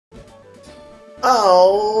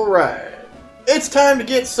Alright. It's time to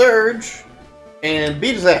get Surge and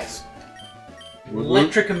beat his ass.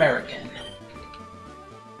 Electric American.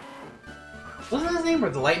 Wasn't his name or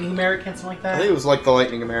the Lightning American, something like that? I think it was like the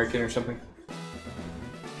Lightning American or something.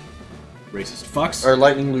 Racist fucks. Or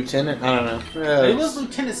Lightning Lieutenant? I don't know. It was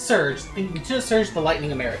Lieutenant Surge. Lieutenant Surge, the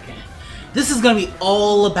Lightning American. This is going to be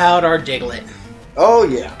all about our Diglett. Oh,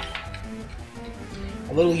 yeah.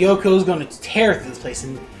 A little Yoko's going to tear through this place,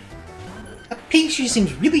 and Pikachu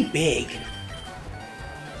seems really big.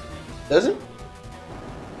 Does it?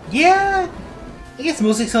 Yeah, I guess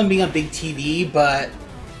mostly something being on big TV, but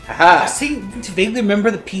I Haha. seem to vaguely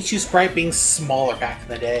remember the Pichu sprite being smaller back in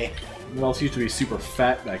the day. It also used to be super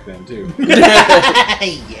fat back then, too.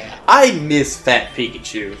 Yeah. I miss Fat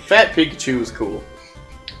Pikachu. Fat Pikachu was cool.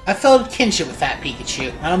 I felt kinship with Fat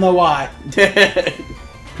Pikachu. I don't know why.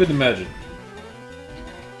 Couldn't imagine.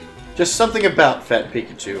 Just something about Fat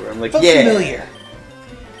Pikachu where I'm like, Felt yeah. familiar.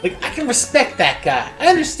 Like, I can respect that guy. I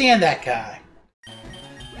understand that guy.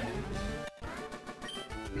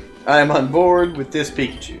 I'm on board with this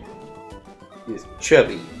Pikachu. He's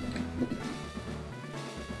chubby.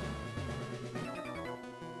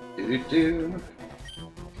 Do-do-do.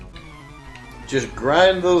 Just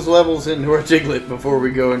grind those levels into our Diglett before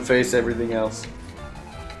we go and face everything else.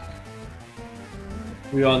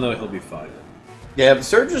 We all know he'll be fine. Yeah, but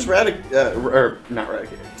Surge's not Radic,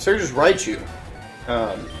 Surge's Raichu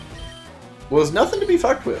was nothing to be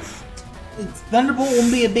fucked with. Thunderbolt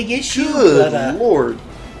won't be a big issue, Good but lord.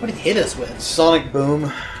 what did it hit us with? Sonic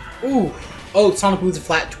Boom. Ooh. Oh, Sonic Boom's a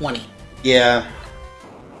flat 20. Yeah.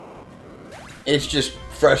 It's just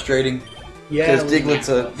frustrating. Yeah. Because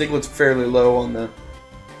Diglett's fairly low on the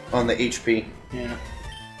HP. Yeah.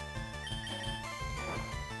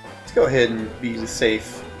 Let's go ahead and be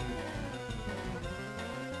safe.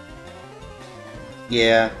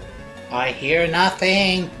 Yeah. I hear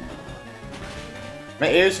nothing. My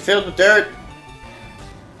ears are filled with dirt.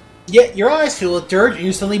 Yeah, your eyes fill with dirt and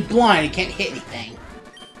you're suddenly blind and can't hit anything.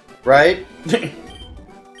 Right?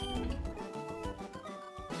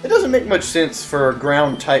 It doesn't make much sense for a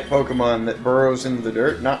ground-type Pokemon that burrows into the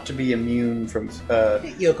dirt not to be immune from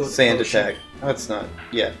sand attack. That's not...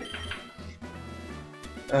 Yeah.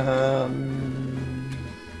 Oh,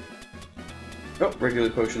 regular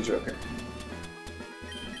potions are okay.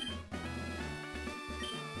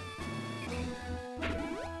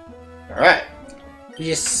 Alright. We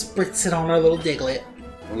just spritz it on our little Diglett.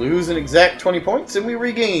 We lose an exact 20 points, and we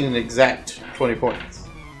regain an exact 20 points.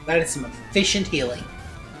 That is some efficient healing.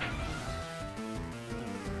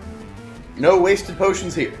 No wasted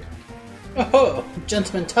potions here. Oh,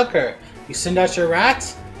 Gentleman Tucker, you send out your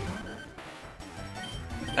rat?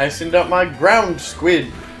 I send out my ground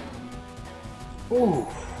squid. Ooh.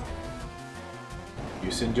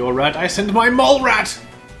 You send your rat, I send my mole rat!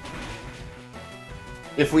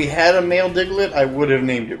 If we had a male Diglett, I would have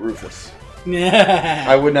named it Rufus. I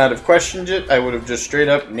Yeah. would not have questioned it. I would have just straight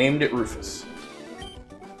up named it Rufus.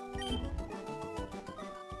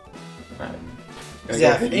 Alright.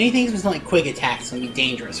 Yeah, if anything's with like quick attacks, it's gonna be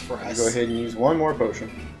dangerous for us. Go ahead and use one more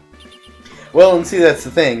potion. Well, and see, that's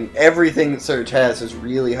the thing. Everything that Surge has is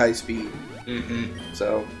really high speed.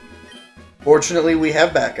 So, fortunately, we have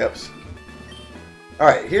backups.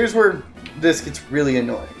 Alright, here's where this gets really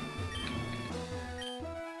annoying.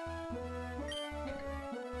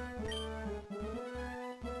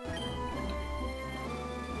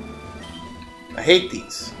 I hate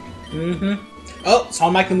these. Oh, so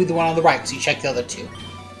I'm not gonna be the one on the right, so you check the other two.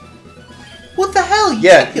 What the hell? You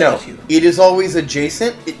Yeah, checked the no. other two. It is always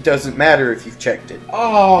adjacent. It doesn't matter if you've checked it.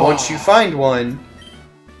 Oh. Once you find one,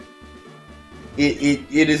 it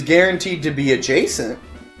is guaranteed to be adjacent,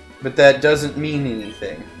 but that doesn't mean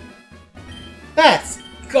anything. That's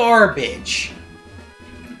garbage.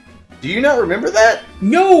 Do you not remember that?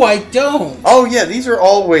 No, I don't. Oh yeah, these are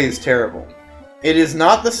always terrible. It is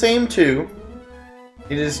not the same two.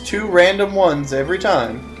 It is two random ones every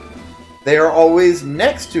time. They are always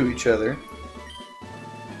next to each other.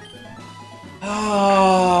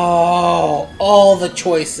 Oh, all the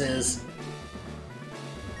choices.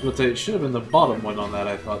 But it should have been the bottom one on that,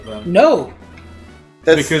 I thought, then. No.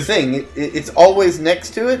 That's the thing. It's always next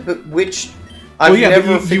to it, but which... I've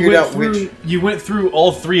never figured out which... You went through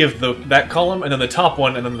all three of that column, and then the top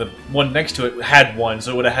one, and then the one next to it had one,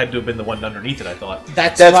 so it would have had to have been the one underneath it, I thought.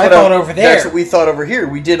 That's what I thought over there. That's what we thought over here.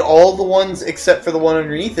 We did all the ones except for the one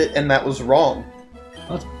underneath it, and that was wrong.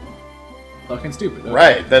 That's fucking stupid. Okay.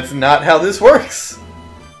 Right, that's not how this works.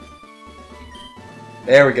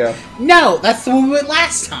 There we go. No, that's the one we went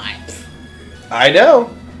last time. I know.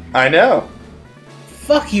 I know.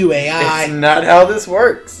 Fuck you, AI. It's not how this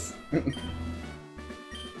works.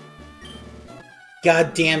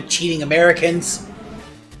 Goddamn cheating Americans.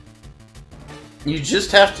 You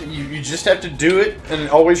just have to you just have to do it, and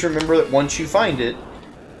always remember that once you find it,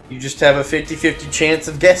 you just have a 50-50 chance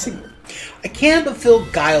of guessing it. I can't but feel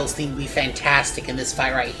Guile's theme would be fantastic in this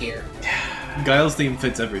fight right here. Guile's theme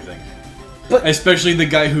fits everything. But especially the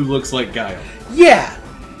guy who looks like Guile. yeah!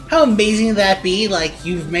 How amazing would that be? Like,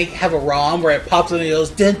 you have a ROM where it pops up and it goes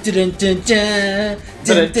dun dun dun dun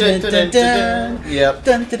dun dun dun dun dun. Yep.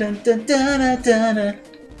 Dun dun dun dun dun dun.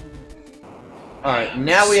 Alright,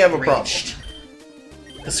 now we have a problem.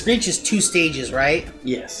 The Screech is 2 stages, right?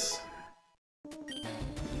 Yes.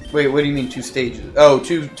 Wait, what do you mean 2 stages? Oh,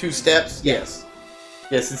 two steps? Yes.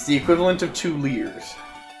 Yes, it's the equivalent of 2 Leers.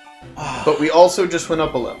 But we also just went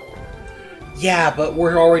up a level. Yeah, but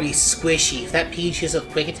we're already squishy. If that Peach hits a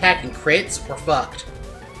quick attack and crits, we're fucked.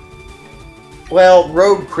 Well,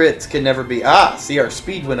 rogue crits can never be... Ah, see, our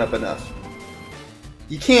speed went up enough.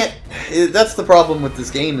 You can't... That's the problem with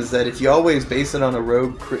this game, is that if you always base it on a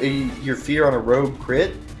rogue your fear on a rogue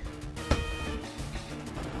crit,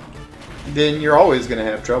 then you're always going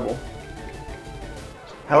to have trouble.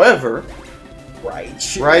 However,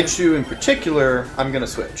 Raichu in particular, I'm going to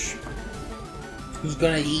switch. Who's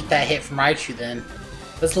gonna eat that hit from Raichu then?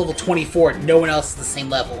 That's level 24, no one else is the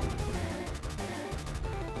same level.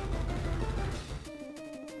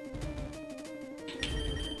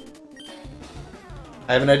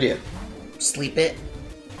 I have an idea. Sleep it.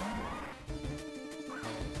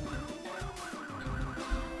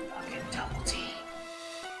 Fucking double team.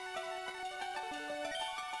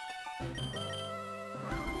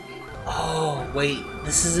 Oh, wait.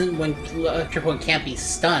 This isn't when Electric One can't be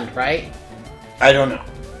stunned, right? I don't know.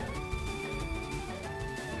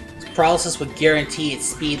 Paralysis would guarantee its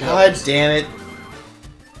speed. God damn it.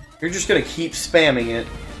 You're just gonna keep spamming it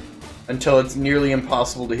until it's nearly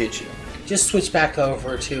impossible to hit you. Just switch back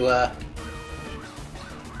over to,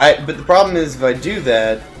 But the problem is, if I do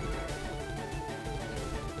that...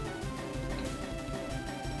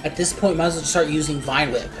 At this point, might as well start using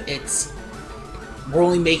Vine Whip. We're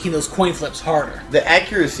only making those coin flips harder. The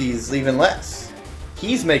accuracy is even less.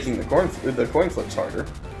 He's making the coin flips harder.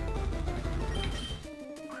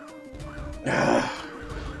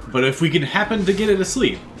 But if we can happen to get it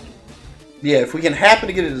asleep. Yeah, if we can happen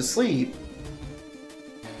to get it asleep,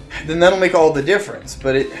 then that'll make all the difference.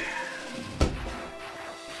 But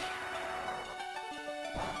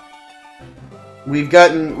we've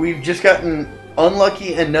just gotten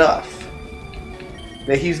unlucky enough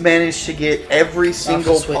that he's managed to get every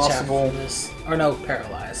single possible. Or no,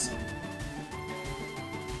 paralyze.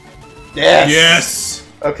 Yes. Yes.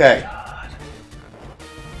 Okay.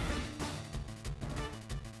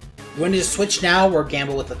 You want to just switch now or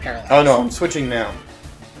gamble with the paralyze? Oh no, I'm switching now.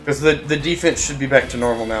 Because the defense should be back to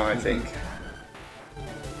normal now, I think.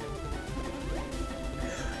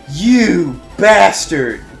 You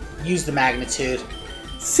bastard! Use the magnitude.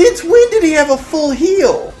 Since when did he have a full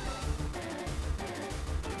heal?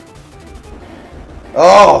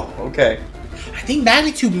 Oh, okay. I think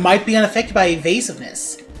magnitude might be unaffected by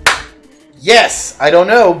evasiveness. Yes! I don't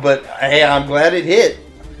know, but hey, I'm glad it hit.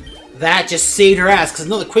 That just saved her ass, because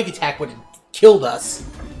another quick attack would have killed us.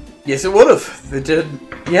 Yes, it would have. It did.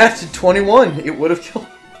 Yeah, it did 21. It would have killed.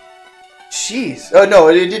 Jeez. Oh, no,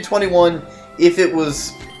 it did 21. If it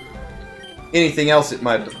was anything else, it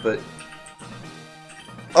might have, but...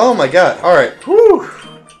 Oh my god. Alright. Whew.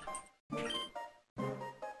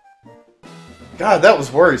 God, that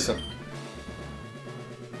was worrisome.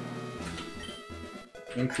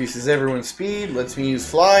 Increases everyone's speed, lets me use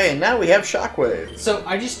fly, and now we have shockwave. So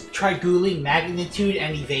I just tried googling magnitude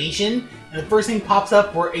and evasion, and the first thing pops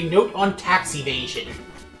up were a note on tax evasion.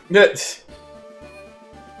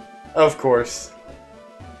 Of course.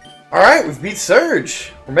 Alright, we've beat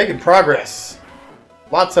Surge. We're making progress.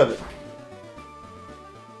 Lots of it.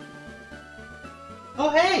 Oh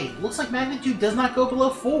hey, looks like magnitude does not go below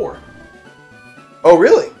 4. Oh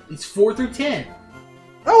really? It's 4 through 10.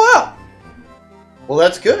 Oh wow. Well,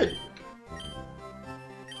 that's good.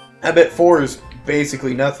 I bet 4 is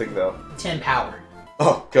basically nothing, though. 10 power.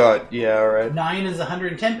 Oh, God. Yeah, alright. 9 is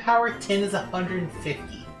 110 power, 10 is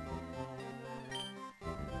 150.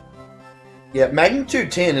 Yeah,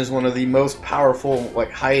 Magnitude 10 is one of the most powerful,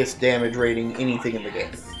 like, highest damage rating anything in the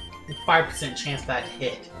game. 5% chance for that to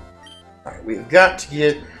hit. Alright, we've got to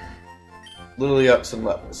get Lily up some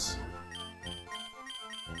levels.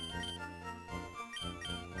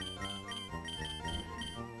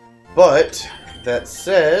 But, that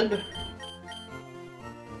said,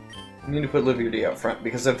 I need to put Liberty out front,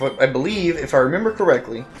 because I believe, if I remember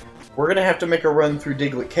correctly, we're going to have to make a run through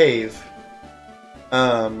Diglett Cave.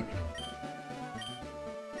 Oh,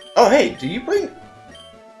 hey, do you bring...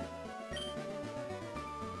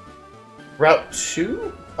 Route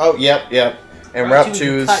 2? Oh, yep. And Route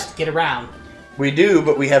 2 is... cut to get around. We do,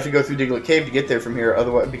 but we have to go through Diglett Cave to get there from here,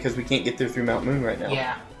 otherwise, because we can't get there through Mount Moon right now.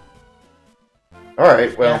 Yeah.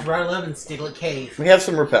 Alright, well... Yeah, Route 11 's Diglett Cave. We have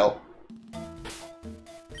some repel.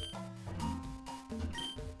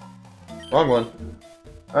 Wrong one.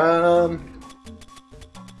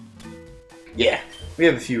 Yeah. We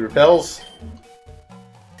have a few repels.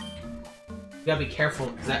 You gotta be careful,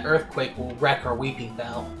 because that earthquake will wreck our Weeping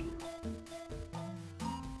Bell.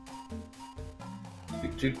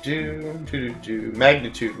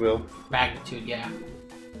 Magnitude will. Magnitude, yeah.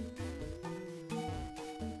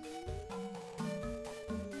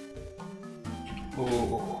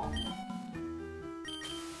 Ooh.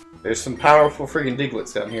 There's some powerful friggin'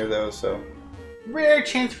 Diglets down here, though, so... Rare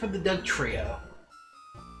chance for the Doug Trio.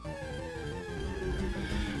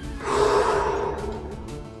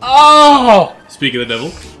 Oh! Speak of the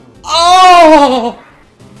devil. Oh!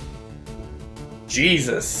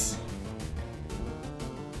 Jesus.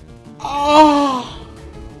 Oh!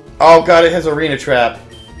 Oh god, it has arena trap.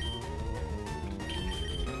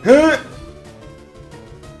 Huh?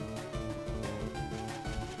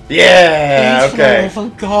 Yeah, okay. Oh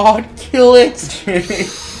god, kill it!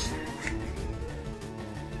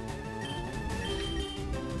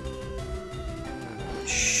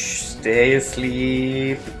 Shh, stay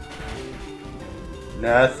asleep.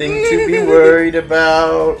 Nothing to be worried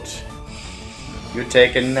about. You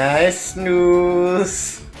take a nice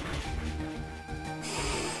snooze.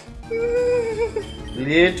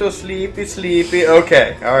 Little sleepy.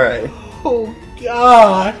 Okay, alright. Oh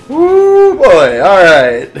god! Woo boy,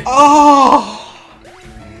 alright. Oh!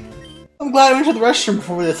 I'm glad I went to the restroom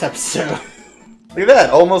before this episode. Look at that,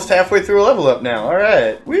 almost halfway through a level up now.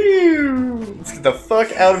 Alright. Woo! Let's get the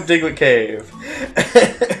fuck out of Diglett Cave.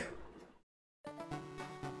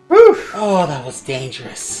 Woo! Oh, that was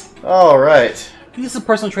dangerous. Alright. Use the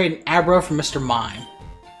personal trait in Abra from Mr. Mime.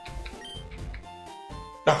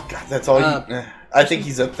 Oh god, that's all you... I think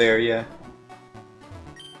he's up there, yeah.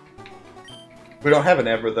 We don't have an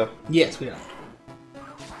Abra, though. Yes, we don't.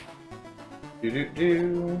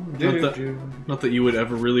 Not that you would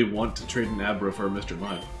ever really want to trade an Abra for a Mr.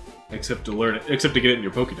 Mime. Except to learn it, except to get it in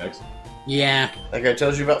your Pokédex. Yeah. That guy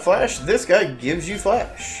tells you about Flash. This guy gives you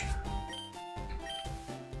Flash.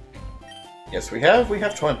 Yes, we have. We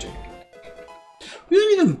have 20. We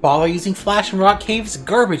don't even bother using Flash in Rock Cave. It's a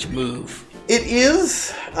garbage move. It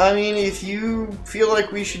is. I mean, if you feel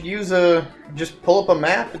like we should use just pull up a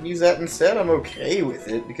map and use that instead, I'm okay with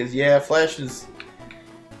it. Because, yeah, Flash is...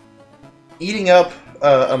 Eating up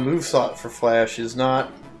a moveset for Flash is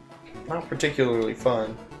not particularly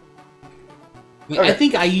fun. Okay. I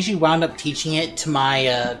think I usually wound up teaching it to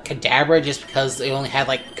my Kadabra just because they only had,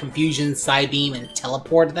 like, Confusion, Psybeam, and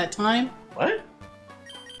Teleport at that time. What?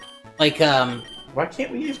 Like, Why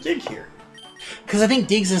can't we use Dig here? Because I think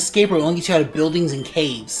Dig's and Escape Rope only get you out of buildings and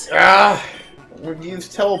caves. Ah! We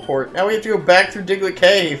used Teleport. Now we have to go back through Diglett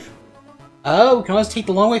Cave. Oh, we can always take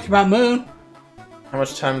the long way through Mount Moon. How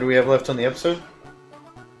much time do we have left on the episode?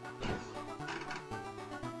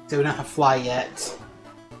 So we don't have to fly yet.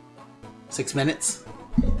 6 minutes?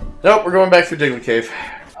 Nope, we're going back through Diglett Cave.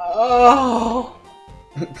 Oh!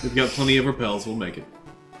 We've got plenty of repels, we'll make it.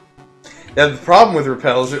 Yeah, the problem with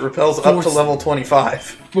repel is it repels up to level 25.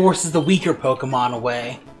 Forces the weaker Pokemon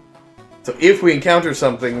away. So if we encounter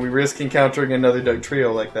something, we risk encountering another Doug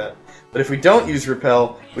Trio like that. But if we don't use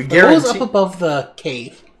repel, we guarantee... What was up above the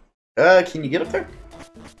cave? Can you get up there?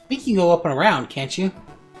 I think you can go up and around, can't you?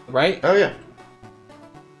 Right? Oh, yeah.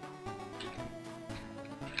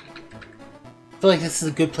 I feel like this is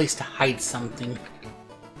a good place to hide something.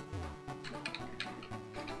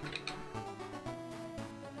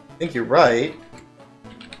 I think you're right.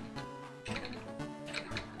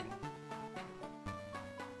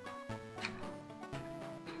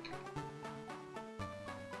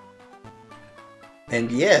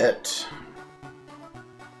 And yet...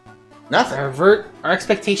 Nothing. Our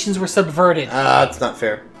expectations were subverted. That's not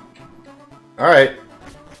fair. Alright.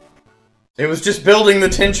 It was just building the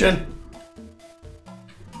tension.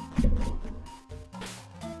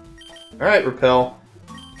 Alright, Repel.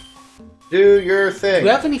 Do your thing. Do we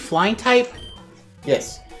have any flying type?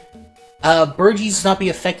 Yes. Burgies does not be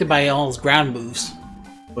affected by all his ground moves.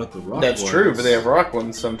 But the rock That's ones... true, but they have rock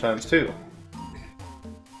ones sometimes too.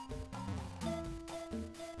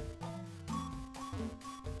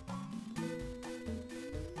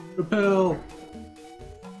 Repel!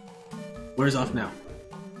 Where's off now?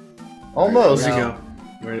 Almost. Where'd No. he go?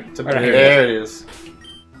 Where, Right here. There it is.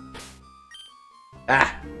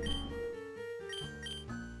 Ah.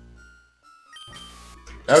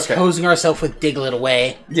 Okay. Exposing ourselves with Diglett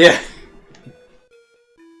away. Yeah.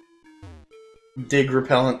 dig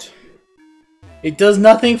repellent. It does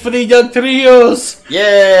nothing for the young trios.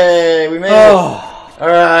 Yay! We made it.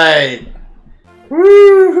 Alright.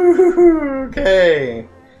 Woo! Okay.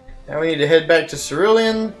 Now we need to head back to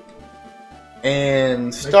Cerulean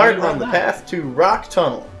and start on the path to Rock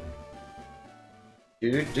Tunnel.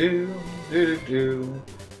 Do-do-do, do-do-do.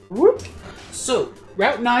 Whoop! So,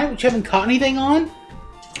 Route 9, which you haven't caught anything on?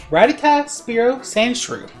 Rattata, Spearow,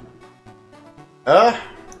 Sandshrew.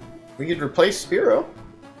 We could replace Spearow.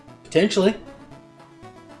 Potentially.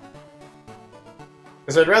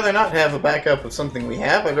 Because I'd rather not have a backup of something we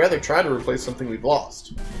have. I'd rather try to replace something we've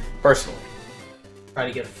lost. Personally. Try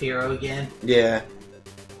to get a Fearow again. Yeah.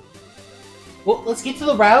 Well, let's get to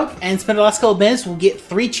the route and spend the last couple of minutes. We'll get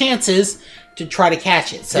 3 chances to try to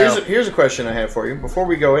catch it. So here's a question I have for you before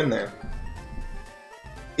we go in there.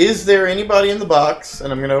 Is there anybody in the box,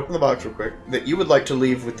 and I'm going to open the box real quick, that you would like to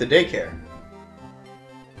leave with the daycare?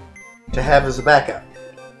 To have as a backup.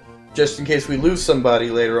 Just in case we lose somebody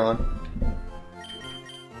later on.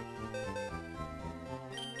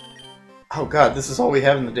 Oh god, this is all we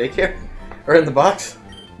have in the daycare? Or in the box?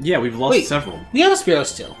 Yeah, we've lost several. We have a Spearow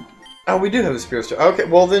still. Oh, we do have a Spearow still. Okay,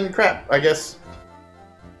 well then crap, I guess.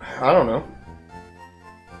 I don't know.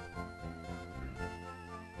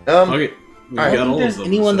 Okay. I don't think there's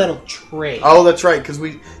anyone that'll trade. Oh, that's right, because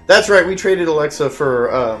we traded Alexa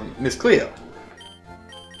for Miss Cleo.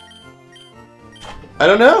 I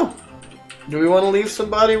don't know. Do we want to leave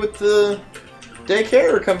somebody with the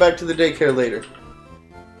daycare or come back to the daycare later?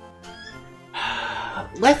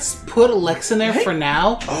 Let's put Alexa in there for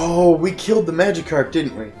now. Oh, we killed the Magikarp,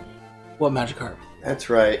 didn't we? What Magikarp? That's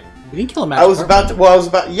right. We didn't kill a Magikarp. I was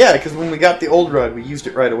about yeah, because when we got the old rod, we used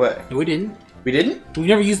it right away. No, we didn't. We didn't? We've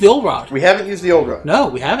never used the old rod. We haven't used the old rod. No,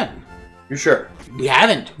 we haven't. You sure? We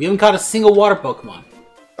haven't. We haven't caught a single water Pokemon.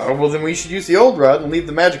 Oh, well then we should use the old rod and leave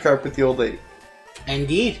the Magikarp with the old lady.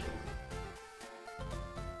 Indeed.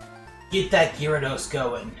 Get that Gyarados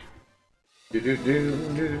going.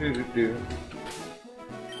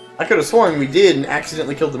 I could have sworn we did and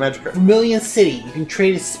accidentally killed the Magikarp. Vermilion City. You can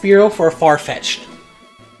trade a Spearow for a Farfetch'd.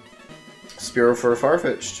 Spearow for a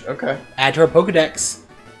Farfetch'd. Okay. Add to our Pokedex.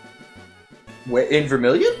 Where, in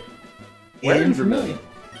Vermilion? Where in Vermilion?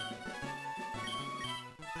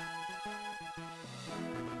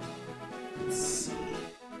 Let's see.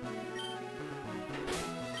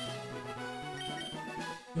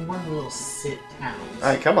 One of the little sit towns.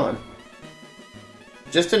 Alright, come on.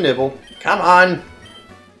 Just a nibble. Come on!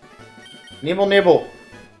 Nibble, nibble.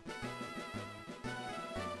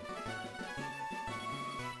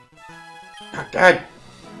 Oh, God.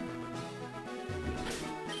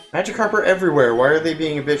 Magikarp are everywhere. Why are they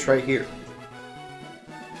being a bitch right here?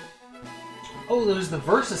 Oh, there's the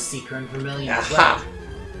Versus Seeker in Vermilion as Aha!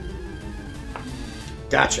 well.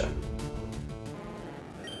 Gotcha.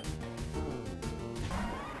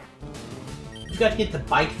 You got to get the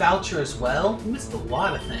bike voucher as well. You missed a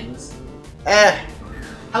lot of things.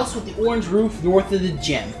 House with the orange roof north of the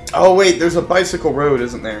gym. Oh, wait. There's a bicycle road,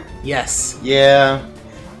 isn't there? Yes. Yeah.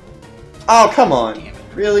 Oh, come on. Damn it.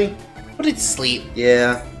 Really? Put it to sleep.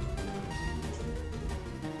 Yeah.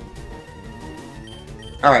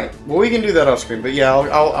 Alright. Well, we can do that off screen, but yeah,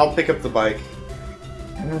 I'll pick up the bike.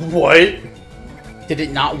 What? Did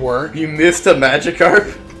it not work? You missed a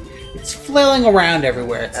Magikarp? It's flailing around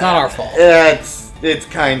everywhere. It's not our fault. It's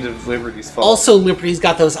kind of Liberty's fault. Also, Liberty's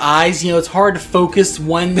got those eyes. You know, it's hard to focus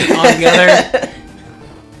one on the other.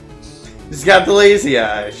 She's got the lazy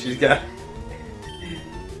eye. She's got...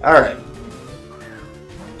 Alright.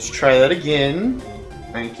 Let's try that again.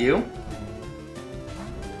 Thank you.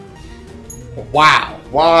 Wow.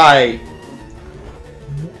 Why?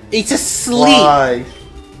 It's asleep. Why?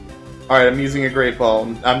 Alright, I'm using a Great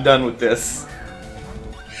Ball. I'm done with this.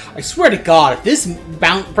 I swear to God, if this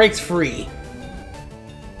breaks free...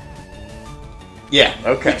 Yeah,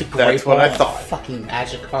 okay. That's what I thought. Fucking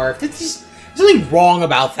Magikarp. There's something wrong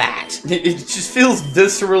about that. It just feels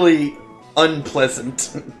viscerally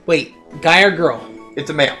unpleasant. Wait, guy or girl? It's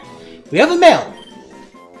a male. We have a male.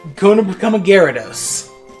 Going to become a Gyarados.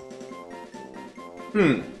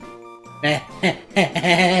 Mushu?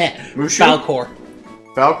 Falcor.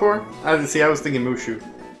 Falcor? I was thinking Mushu.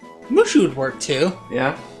 Mushu would work too.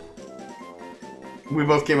 Yeah? We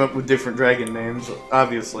both came up with different dragon names,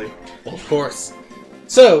 obviously. Well, of course.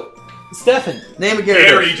 So, Stefan. Name a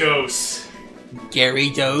Gyarados.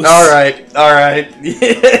 Gyarados. Gyarados. Alright.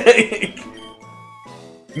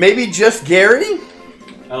 Maybe just Gary?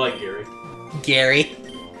 I like Gary. Gary.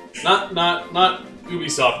 Not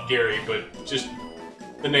Ubisoft Gary, but just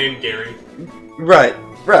the name Gary. Right.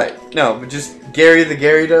 No, but just Gary the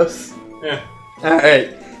Gyarados? Yeah.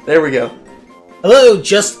 Alright, there we go. Hello,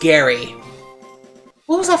 Just Gary.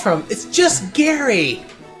 What was that from? It's Just Gary.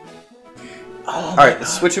 Oh, Alright,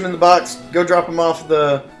 let's switch him in the box. Go drop him off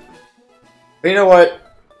the... You know what?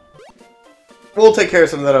 We'll take care of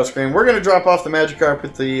some of that off screen. We're going to drop off the Magikarp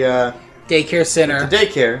at the... Daycare center. The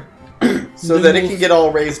daycare. So that it can get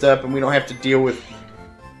all raised up and we don't have to deal with...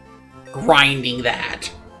 grinding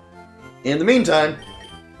that. In the meantime,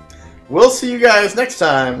 we'll see you guys next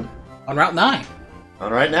time. On Route 9.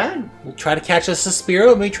 On Route 9. We'll try to catch us a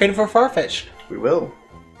Spearow and we trade it for Farfetch. We will.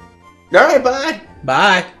 Alright, bye!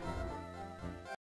 Bye.